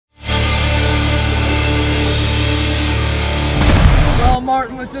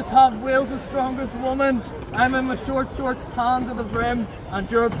we just have Wales' strongest woman. I'm in my short shorts, tan to the brim, and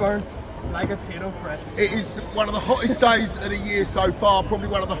you're burnt like a potato crisp. It is one of the hottest days of the year so far, probably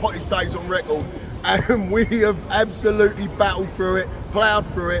one of the hottest days on record. And we have absolutely battled through it, ploughed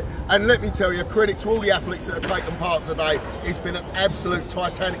through it, and let me tell you, credit to all the athletes that have taken part today. It's been an absolute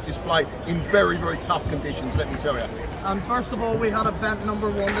titanic display in very, very tough conditions, let me tell you. And first of all, we had event number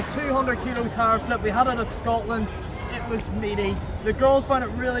 1, the 200 kilo tire flip. We had it at Scotland. It was meaty. The girls found it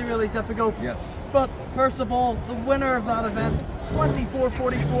really, really difficult. Yeah. But first of all, the winner of that event,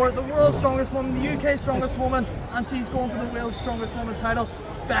 24.44, the world's strongest woman, the UK strongest woman, and she's going for the Wales strongest woman title,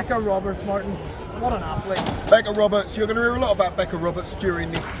 Becca Roberts-Martin. What an athlete. Becca Roberts, you're going to hear a lot about Becca Roberts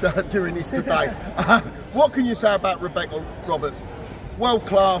during this today. What can you say about Rebecca Roberts? World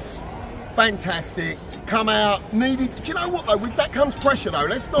class, fantastic, come out, needed. Do you know what though, with that comes pressure though.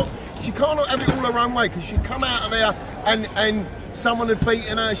 She can't have it all her own way, because she'd come out of there and someone had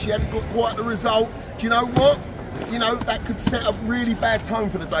beaten her, she hadn't got quite the result. Do you know what? You know, that could set a really bad tone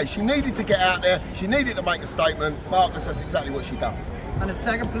for the day. She needed to get out there, she needed to make a statement. Marcus, that's exactly what she done. And in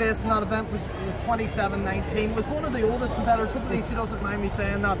second place in that event was 27.19, was one of the oldest competitors, hopefully she doesn't mind me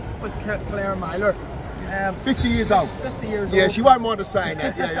saying that, was Claire Myler. 50 years old. 50 years old. Yeah, she won't mind us saying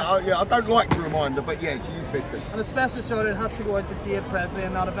that. Yeah, I don't like to remind her, but yeah, she is 50. And a special shout out had to go out to Jade Presley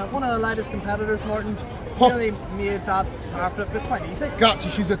in that event. One of the lightest competitors, Martin. Really made that tire flip quite easy.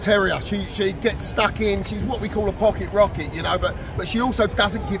 Gutsy, she's a terrier. She gets stuck in. She's what we call a pocket rocket, you know, but she also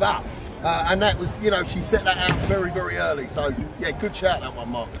doesn't give up. And that was, you know, she set that out very, very early. So, yeah, good shout that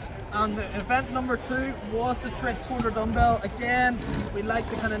one, Marcus. And the event number 2 was the Trish Porter dumbbell. Again, we like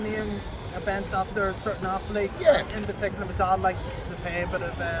to kind of name events after certain athletes. Yeah. In particular, my dad liked to pay a bit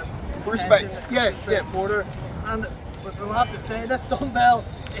of respect. Yeah, Trish Porter. And we'll have to say, this dumbbell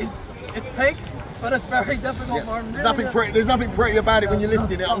it's pink, but it's very difficult, Martin. There's nothing pretty about it when you're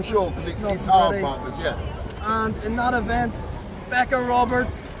lifting it, I'm sure, because it's hard, Marcus, yeah. And in that event, Becca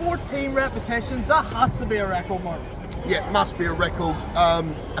Roberts, 14 repetitions. That has to be a record, Martin. Yeah, it must be a record.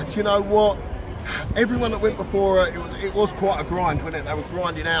 And do you know what? Everyone that went before her, it was quite a grind, wasn't it? They were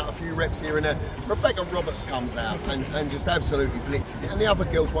grinding out a few reps here and there. Rebecca Roberts comes out and just absolutely blitzes it. And the other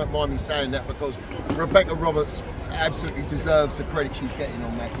girls won't mind me saying that, because Rebecca Roberts absolutely deserves the credit she's getting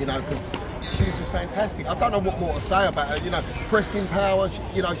on that, you know, because she's just fantastic. I don't know what more to say about her, you know, pressing power,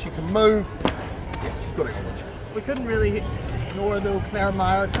 you know, she can move. Yeah, she's got it on. We couldn't really ignore though Claire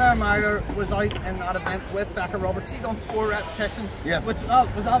Myler. Claire Myler was out in that event with Becca Roberts. She done 4 repetitions, which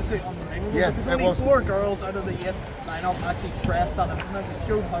was absolutely unbelievable. Yeah, because only 4 girls out of the 8 lineup actually pressed that implement. It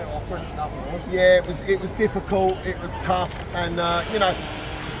showed how awkward that was. Yeah, it was difficult, it was tough, and you know,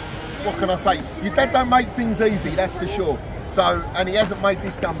 what can I say? Your dad don't make things easy, that's for sure. So, and he hasn't made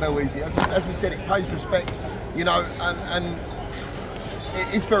this dumbbell easy. As we said, it pays respects, you know, and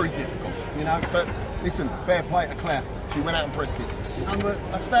it's very difficult, you know. But listen, fair play to Claire. She went out and pressed it. And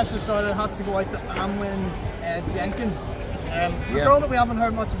a special shout out had to go out to Amwyn Jenkins. A girl that we haven't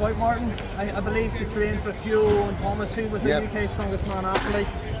heard much about, Martin. I believe she trained for Fuel and Thomas, who was the UK's strongest man athlete.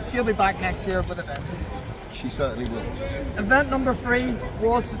 She'll be back next year with a vengeance. She certainly will. Event number 3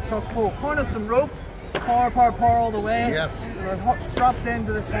 was the truck pull. Harness and rope, power all the way. Yeah. We were strapped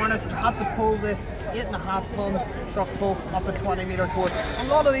into this harness and had to pull this 8.5 ton truck pull up a 20-metre course. A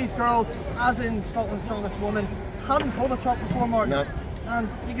lot of these girls, as in Scotland's strongest woman, hadn't pulled a truck before, Martin. No. And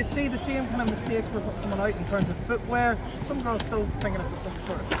you could see the same kind of mistakes were coming out in terms of footwear. Some girls still thinking it's some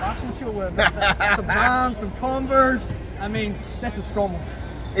sort of fashion show with some bands, some Converse. I mean, this is Strongwoman.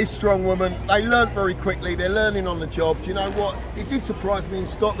 It's Strongwoman. They learnt very quickly. They're learning on the job. Do you know what? It did surprise me in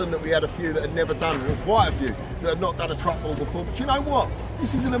Scotland that we had a few that had never done, or quite a few that had not done a truck pull before. But do you know what?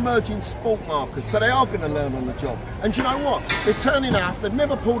 This is an emerging sport, Marcus, so they are going to learn on the job. And do you know what? They're turning out. They've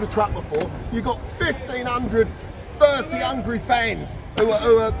never pulled a truck before. You've got 1,500 thirsty, hungry fans who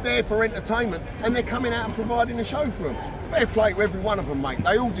are there for entertainment, and they're coming out and providing a show for them. Fair play to every one of them, mate.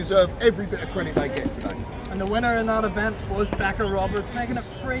 They all deserve every bit of credit they get today. And the winner in that event was Becca Roberts, making it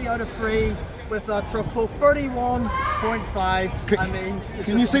 3 out of 3 with that truck pull, 31.5. I mean,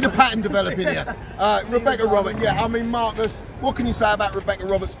 can you see the pattern developing here? Rebecca Roberts, yeah, I mean, Marcus, what can you say about Rebecca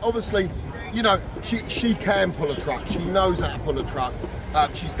Roberts? Obviously, you know, she can pull a truck. She knows how to pull a truck.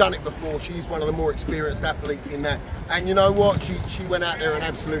 She's done it before. She's one of the more experienced athletes in that. And you know what? She went out there and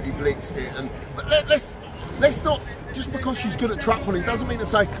absolutely blitzed it. But let's not, just because she's good at truck pulling doesn't mean to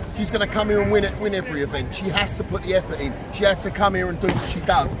say she's going to come here and win every event. She has to put the effort in. She has to come here and do what she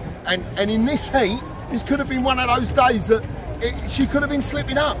does. And in this heat, this could have been one of those days that she could have been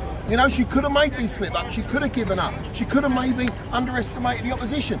slipping up. You know, she could have made these slip ups, she could have given up, she could have maybe underestimated the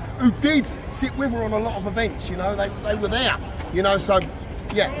opposition, who did sit with her on a lot of events, you know, they were there, you know, so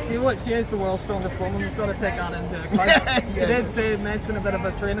Yeah. She is the world's strongest woman. We've got to take that into account. She did mention a bit of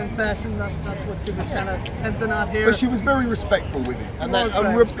a training session. That's what she was kind of hinting at here. But she was very respectful with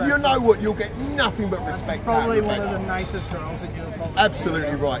it. You know what? You'll get nothing but respect. She's probably one of the nicest girls that you'll probably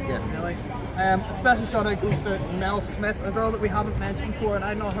absolutely right, yeah. Really. A special shout out goes to Mel Smith, a girl that we haven't mentioned before and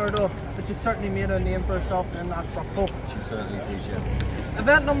I'd not heard of, but she certainly made a name for herself in that truck pull. She certainly did, yeah.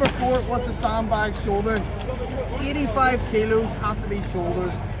 Event number 4 was the sandbag shoulder. 85 kilos have to be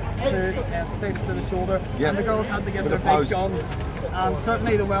shouldered to the shoulder, and the girls had to give their big guns. And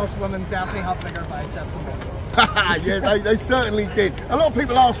certainly the Welsh women definitely have bigger biceps than them. Yeah, they certainly did. A lot of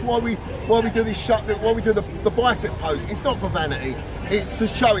people ask why we do this why we do the bicep pose. It's not for vanity. It's to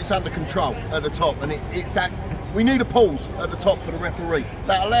show it's under control at the top, and we need a pause at the top for the referee.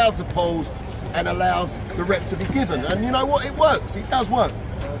 That allows the pause and allows the rep to be given. And you know what? It works. It does work.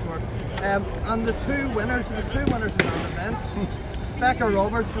 It does work. And the two winners, there's 2 winners in that event. Becca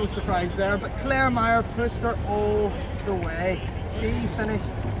Roberts, no surprise there, but Claire Meyer pushed her all the way. She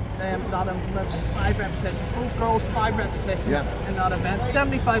finished that implement with 5 repetitions. Both girls 5 repetitions in that event.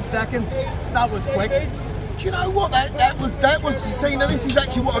 75 seconds. That was quick. Do you know what? That was see, now this is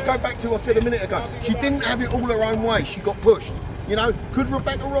actually what I go back to. I said a minute ago. She didn't have it all her own way. She got pushed. You know, could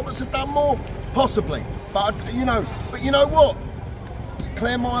Rebecca Roberts have done more? Possibly. But you know what?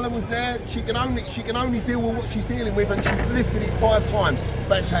 Claire Myler was there. She can only deal with what she's dealing with, and she lifted it 5 times.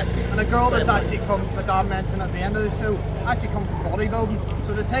 Fantastic. And a girl that's actually come, like I mentioned at the end of the show, actually come from bodybuilding.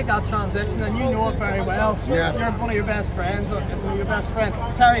 So to take that transition, and you know it very well. Yeah. You're one of your best friends, or your best friend,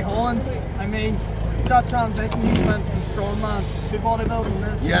 Terry Hollands. I mean, that transition, he went from strongman to bodybuilding,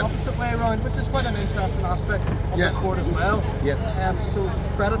 and it's the opposite way around, which is quite an interesting aspect of the sport as well. So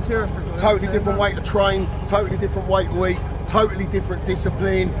credit to her for doing totally different way to train, totally different way to eat, totally different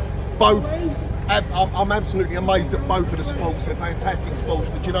discipline. Both, I'm absolutely amazed at both of the sports. They're fantastic sports,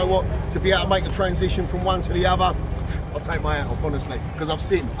 but you know what? To be able to make a transition from one to the other, I'll take my hat off, honestly, because I've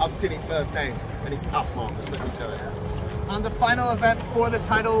seen it firsthand, and it's tough, Marcus, let me tell you. And the final event for the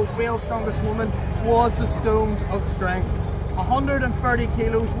title of Wales Strongest Woman was the Stones of Strength. 130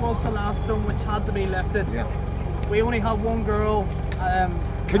 kilos was the last stone which had to be lifted. Yeah. We only have one girl.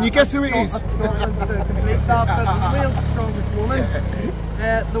 Can you guess who it is? At Scotland to complete that, but Wales' Strongest Woman.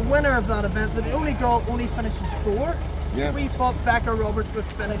 The winner of that event, the only girl only finishing 4. Yeah. We thought Becca Roberts would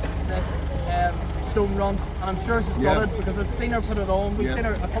finish this stone run, and I'm sure she's got it because I've seen her put it on. We've seen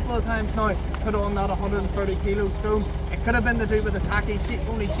her a couple of times now put on that 130 kilo stone. It could have been to do with the tacky.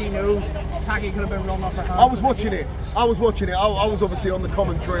 Only she knows. Tacky could have been run off her hand. I was watching it. I was obviously on the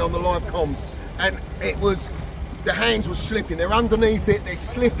commentary on the live comms, and it was the hands were slipping. They're underneath it. They're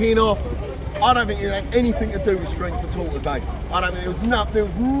slipping off. I don't think it had anything to do with strength at all today. I don't think there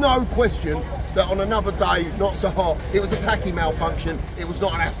was no question that on another day, not so hot, it was a tacky malfunction. It was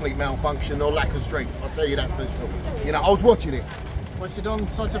not an athlete malfunction or lack of strength. I'll tell you that for sure. You know, I was watching it. Well, she done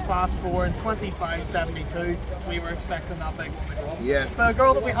such a fast 4 in 25.72. We were expecting that big one to go up. Yeah. But a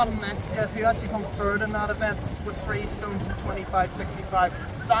girl that we haven't mentioned yet, who actually come third in that event with 3 stones in 25.65,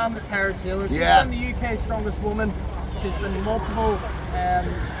 Sam the Terror Taylor. She's been the UK's strongest woman. She's been multiple kind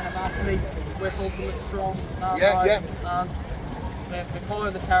of athlete with Ultimate Strong. And they call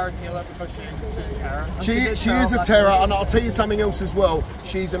her the Terror Taylor because she's terror. She is a terror, and I'll tell you something else as well.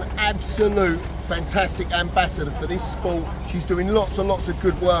 She's an absolute fantastic ambassador for this sport. She's doing lots and lots of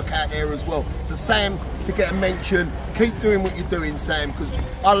good work out there as well. So Sam, to get a mention, keep doing what you're doing, Sam, because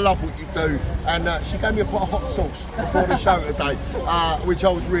I love what you do. And she gave me a pot of hot sauce before the show today, which I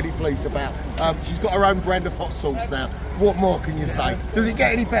was really pleased about. She's got her own brand of hot sauce now. What more can you say? Does it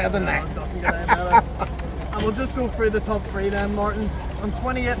get any better than that? No, it doesn't get any better. And we'll just go through the top 3 then, Martin. On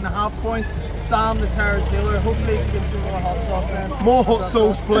 28.5 points, Sam the Terror Taylor. Hopefully she gives you more hot sauce then. More hot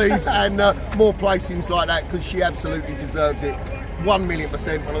sauce, please, and more placings like that, because she absolutely deserves it.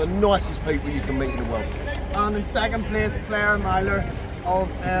 1,000,000%, one of the nicest people you can meet in the world. And in second place, Claire Myler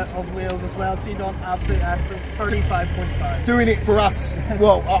of Wales as well. She done absolutely excellent, 35.5. Doing it for us.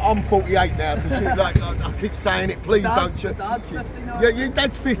 Well, I'm 48 now, so she's like, I keep saying it. Please don't. Dad's 50 now. Yeah, your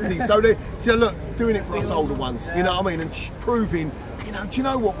dad's 50. So look, doing it for us older ones. You know what I mean? And proving. You know, do you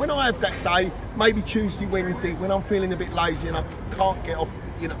know what? When I have that day, maybe Tuesday, Wednesday, when I'm feeling a bit lazy and I can't get off,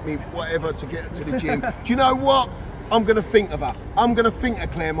 you know, me whatever to get to the gym. Do you know what? I'm going to think of her. I'm going to think of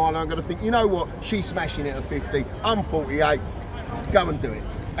Claire Myler. I'm going to think, you know what? She's smashing it at 50. I'm 48. Go and do it.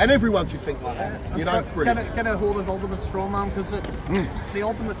 And everyone should think like that. You know, brilliant. Get a hold of Ultimate Strongman, because the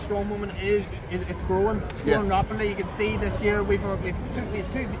Ultimate Strongwoman it's growing. It's growing rapidly. You can see this year we've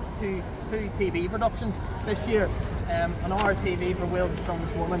two TV productions this year. an hour TV for Wales'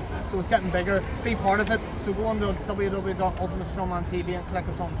 Strongest Woman, so it's getting bigger. Be part of it. So go on to www.ultimatestrongman TV and click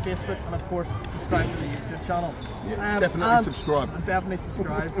us on Facebook, and of course subscribe to the YouTube channel. Yeah, definitely subscribe. Definitely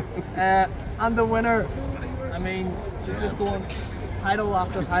subscribe. And the winner, I mean, she's just going title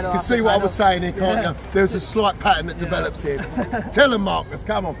after title. You can see what I was saying here, can't you? There's a slight pattern that develops here. Tell them, Marcus,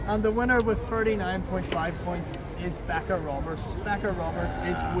 come on. And the winner with 39.5 points is Becca Roberts. Becca Roberts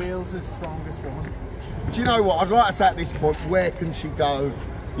is Wales' Strongest Woman. Do you know what? I'd like to say at this point, where can she go?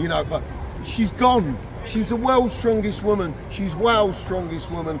 You know, but she's gone. She's the world's strongest woman. She's Wales' strongest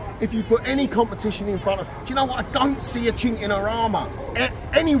woman. If you put any competition in front of her, do you know what? I don't see a chink in her armour.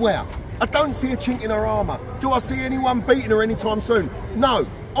 Anywhere. I don't see a chink in her armour. Do I see anyone beating her anytime soon? No.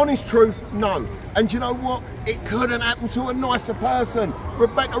 Honest truth, no. And do you know what? It couldn't happen to a nicer person.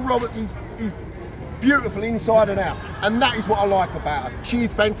 Rebecca Roberts is beautiful inside and out. And that is what I like about her. She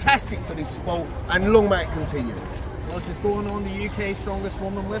is fantastic for this sport, and long may it continue. Well, she's going on the UK Strongest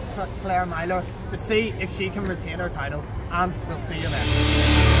Woman with Claire Myler to see if she can retain her title. And we'll see you then.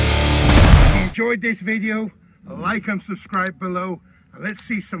 If you enjoyed this video, like and subscribe below. And let's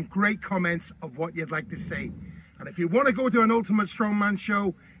see some great comments of what you'd like to see. And if you want to go to an Ultimate Strongman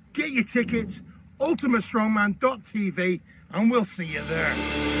show, get your tickets, ultimatestrongman.tv, and we'll see you there.